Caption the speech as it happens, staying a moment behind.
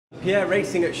Pierre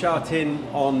racing at Sha Tin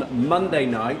on Monday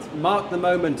night. Mark the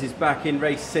Moment is back in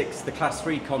race 6, the Class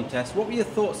 3 contest. What were your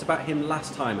thoughts about him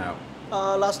last time out?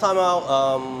 Last time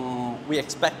out, we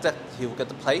expected he would get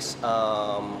the place.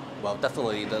 Well,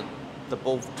 definitely the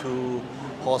both two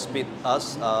horse beat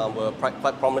us were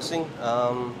quite promising.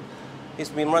 He's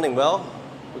been running well.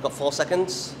 We got 4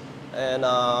 seconds, and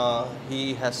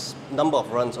he has a number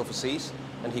of runs overseas,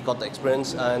 and he got the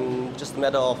experience, and just a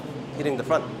matter of hitting the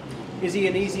front. Is he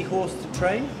an easy horse to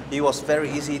train? He was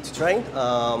very easy to train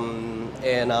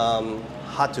and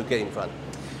hard to get in front.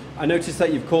 I noticed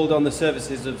that you've called on the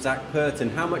services of Zach Purton.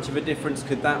 How much of a difference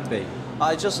could that be?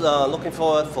 I just looking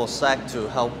forward for Zach to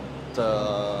help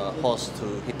the horse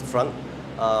to hit the front.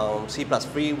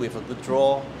 C+3 with a good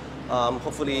draw.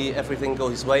 Hopefully everything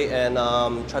goes his way and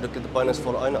try to get the bonus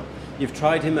for the owner. You've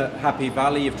tried him at Happy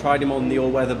Valley, you've tried him on the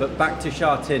all-weather, but back to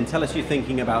Sha Tin. Tell us your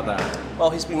thinking about that. Well,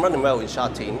 he's been running well in Sha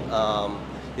Tin.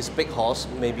 He's a big horse,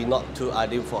 maybe not too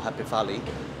ideal for Happy Valley.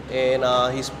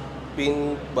 And he's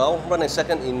been, well, running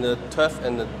second in the turf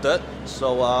and the dirt.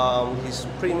 So he's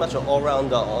pretty much an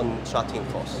all-rounder on Sha Tin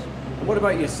course. What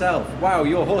about yourself? Wow,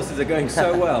 your horses are going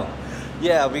so well.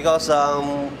 Yeah, because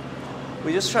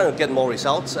we're just trying to get more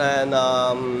results and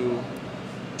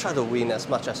try to win as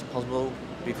much as possible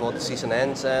before the season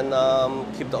ends and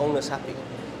keep the owners happy.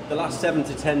 The last 7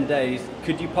 to 10 days,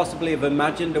 could you possibly have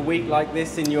imagined a week like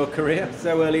this in your career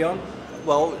so early on?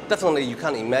 Well, definitely you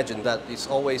can't imagine that. It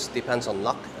always depends on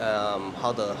luck,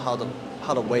 how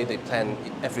the way they plan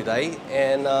every day.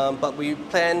 And but we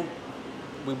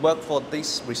work for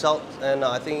this result, and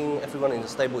I think everyone in the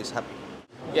stable is happy.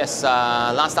 Yes,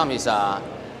 last time is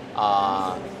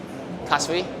Class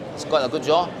 3. He's got a good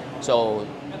draw, so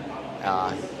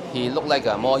he looked like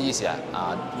more easier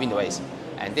win the race.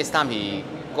 And this time he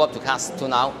go up to Class 2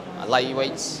 now,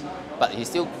 lightweights, but he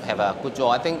still have a good draw.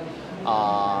 I think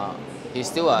he's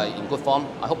still in good form.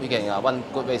 I hope he can run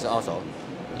good race also.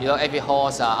 You know, every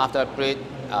horse after a breed,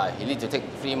 he need to take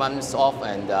 3 months off,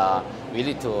 and we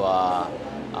need to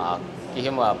give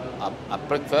him a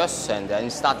break first, and then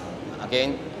start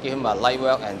again, give him a light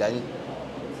work, and then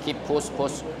keep push.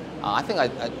 I think I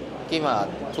gave him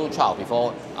 2 trials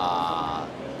before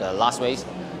the last race,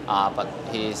 but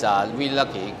he's really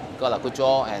lucky, got a good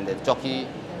draw, and the jockey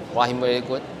ride him very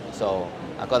good, so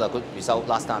I got a good result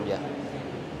last time, yeah.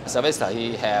 SAUVESTRE,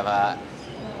 he have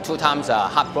 2 times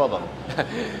heart problem.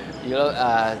 You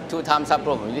know, 2 times heart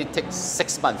problem, it really takes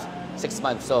 6 months. 6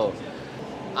 months, so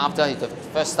after the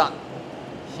first start,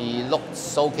 he looked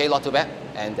so okay, not too bad,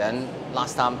 and then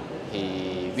last time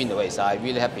he win the race. I'm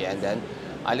really happy, and then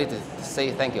I need to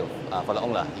say thank you for the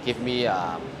owner. He gave me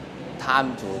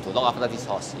time to look after this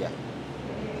horse. Yeah,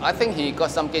 I think he got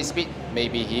some gate speed.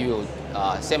 Maybe he will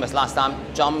same as last time,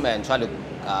 jump and try to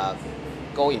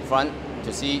go in front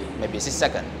to see maybe 6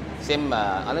 seconds. Same,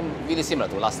 I think really similar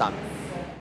to last time.